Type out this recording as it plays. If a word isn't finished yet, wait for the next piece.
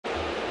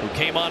who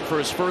came on for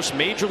his first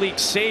major league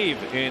save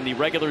in the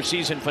regular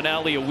season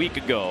finale a week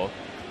ago.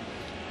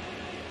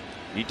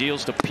 He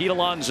deals to Pete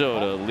Alonso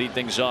to lead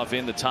things off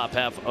in the top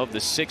half of the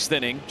 6th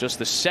inning. Just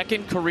the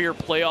 2nd career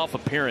playoff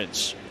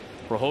appearance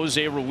for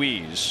Jose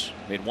Ruiz.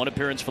 Made 1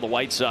 appearance for the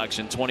White Sox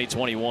in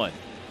 2021.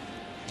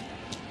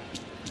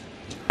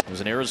 Was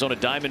an Arizona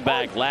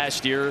Diamondback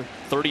last year,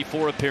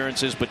 34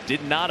 appearances, but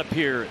did not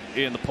appear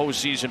in the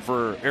postseason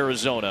for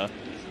Arizona.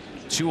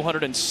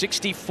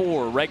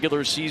 264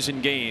 regular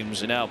season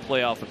games, and now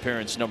playoff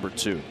appearance number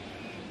 2.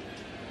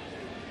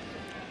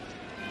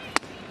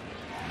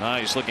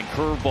 Nice looking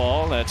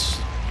curveball. That's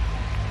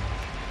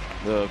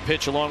the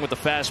pitch along with the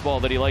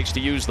fastball that he likes to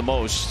use the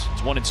most.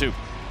 It's 1-2.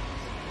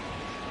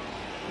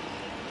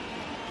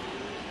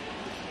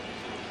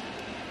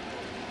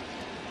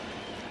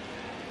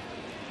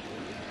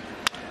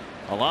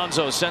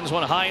 Alonso sends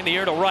one high in the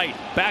air to right.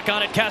 Back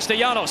on it,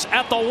 Castellanos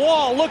at the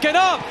wall, looking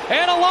up,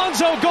 and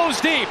Alonso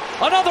goes deep.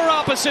 Another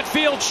opposite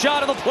field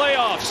shot of the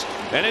playoffs,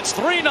 and it's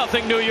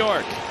 3-0 New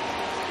York.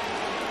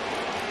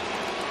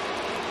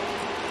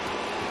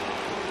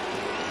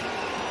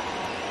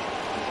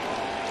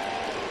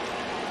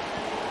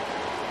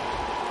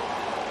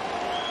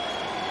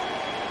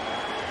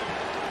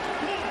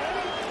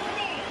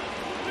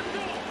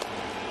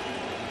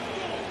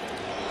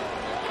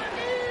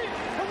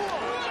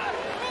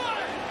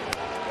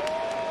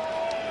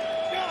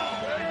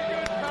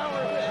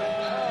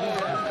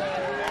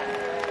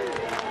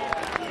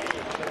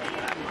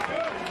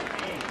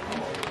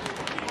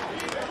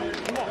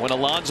 When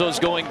Alonso's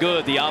going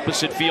good, the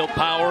opposite field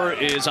power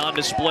is on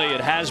display. It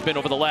has been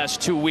over the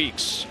last 2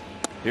 weeks.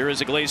 Here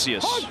is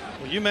Iglesias.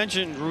 Well, you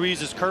mentioned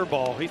Ruiz's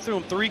curveball. He threw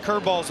him 3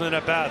 curveballs in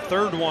that bat.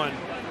 3rd one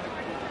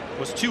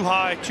was too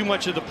high, too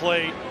much of the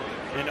plate,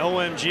 and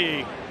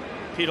OMG,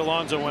 Pete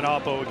Alonso went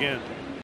oppo again.